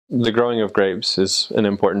the growing of grapes is an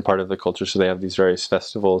important part of the culture, so they have these various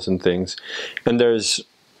festivals and things. And there's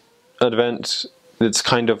an event that's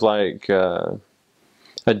kind of like a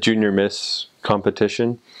junior miss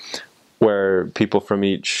competition, where people from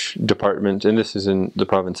each department, and this is in the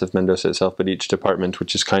province of Mendoza itself, but each department,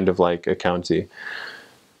 which is kind of like a county,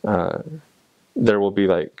 there will be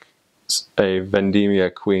like a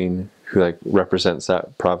vendimia queen who like represents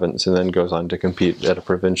that province and then goes on to compete at a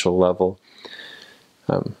provincial level.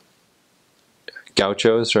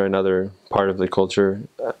 Gauchos are another part of the culture,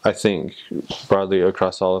 I think, broadly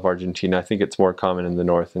across all of Argentina. I think it's more common in the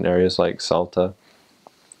north in areas like Salta.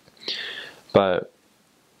 But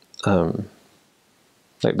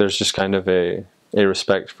like there's just kind of a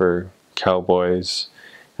respect for cowboys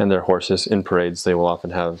and their horses. In parades, they will often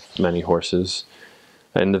have many horses.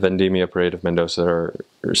 In the Vendimia parade of Mendoza are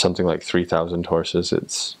something like 3,000 horses.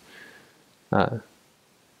 It's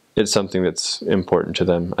something that's important to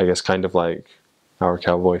them, I guess, kind of like our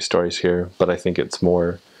cowboy stories here, but I think it's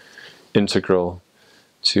more integral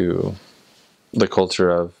to the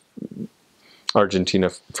culture of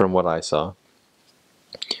Argentina from what I saw.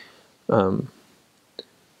 The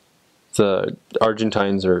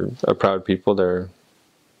Argentines are a proud people. They're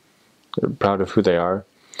proud of who they are,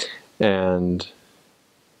 and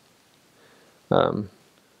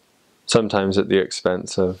sometimes at the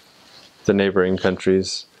expense of the neighboring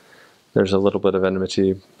countries. There's a little bit of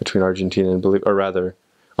enmity between Argentina and Bolivia, or rather,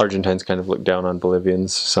 Argentines kind of look down on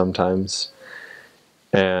Bolivians sometimes.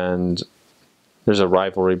 And there's a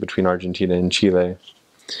rivalry between Argentina and Chile,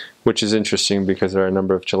 which is interesting because there are a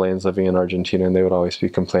number of Chileans living in Argentina and they would always be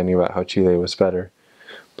complaining about how Chile was better.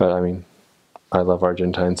 But I mean, I love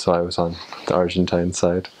Argentines, so I was on the Argentine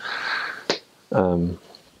side. One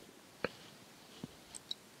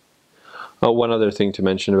other thing to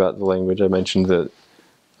mention about the language, I mentioned that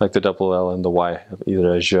like the double L and the Y have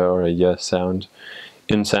either a j or a y sound.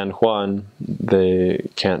 In San Juan, they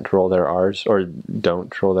can't roll their R's, or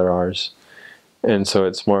don't roll their R's. And so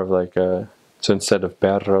it's more of like a, so instead of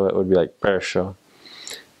perro, it would be like percho.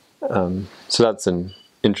 So that's an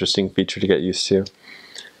interesting feature to get used to.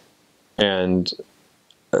 And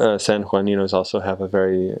San Juaninos also have a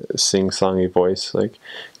very sing-songy voice, like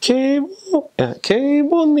que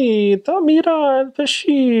bonito mirar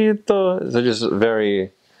pechito. They're just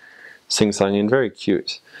very sing-songy and very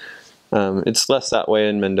cute. It's less that way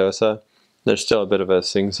in Mendoza. There's still a bit of a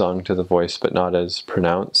sing-song to the voice, but not as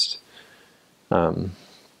pronounced.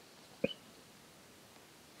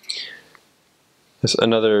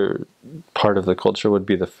 Another part of the culture would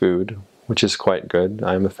be the food, which is quite good.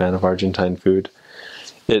 I'm a fan of Argentine food.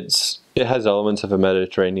 It has elements of a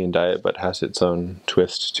Mediterranean diet, but has its own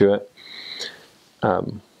twist to it.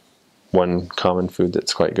 One common food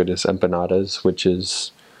that's quite good is empanadas, which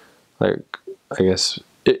is like, I guess,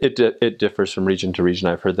 it differs from region to region.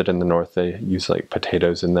 I've heard that in the north they use like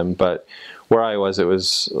potatoes in them, but where I was, it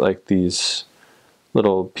was like these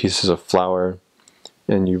little pieces of flour,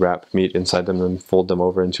 and you wrap meat inside them and fold them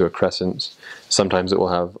over into a crescent. Sometimes it will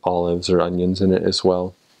have olives or onions in it as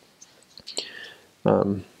well.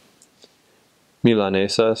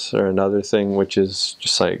 Milanesas are another thing, which is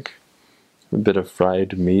just like a bit of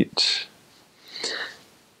fried meat.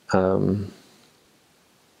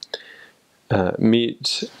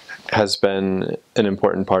 Meat has been an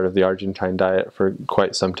important part of the Argentine diet for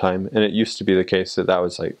quite some time, and it used to be the case that that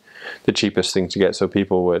was like the cheapest thing to get, so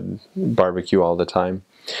people would barbecue all the time.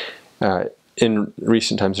 In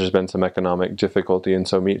recent times there's been some economic difficulty, and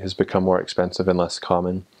so meat has become more expensive and less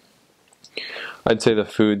common. I'd say the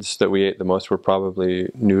foods that we ate the most were probably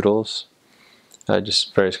noodles,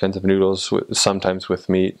 just various kinds of noodles, sometimes with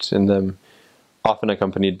meat in them, often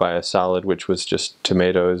accompanied by a salad, which was just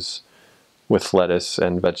tomatoes with lettuce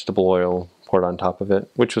and vegetable oil poured on top of it,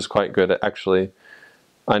 which was quite good. Actually,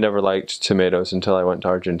 I never liked tomatoes until I went to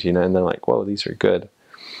Argentina, and then I'm like, whoa, these are good.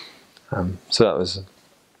 So that was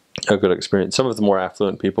a good experience. Some of the more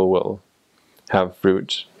affluent people will have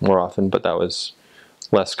fruit more often, but that was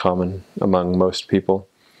less common among most people.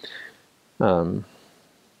 There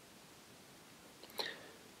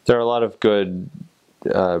are a lot of good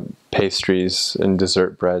pastries and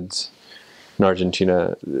dessert breads in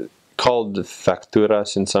Argentina, called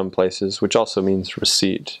facturas in some places, which also means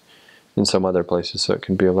receipt in some other places, so it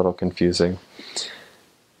can be a little confusing.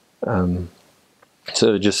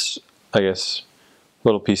 So just, I guess,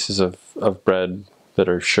 little pieces of bread that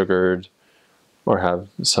are sugared or have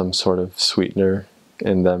some sort of sweetener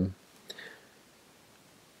in them.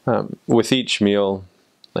 With each meal,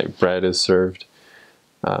 like bread is served,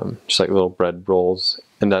 just like little bread rolls,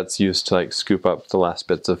 and that's used to like scoop up the last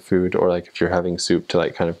bits of food, or like if you're having soup, to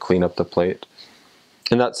like kind of clean up the plate.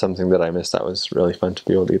 And that's something that I miss. That was really fun to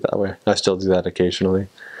be able to eat that way. I still do that occasionally.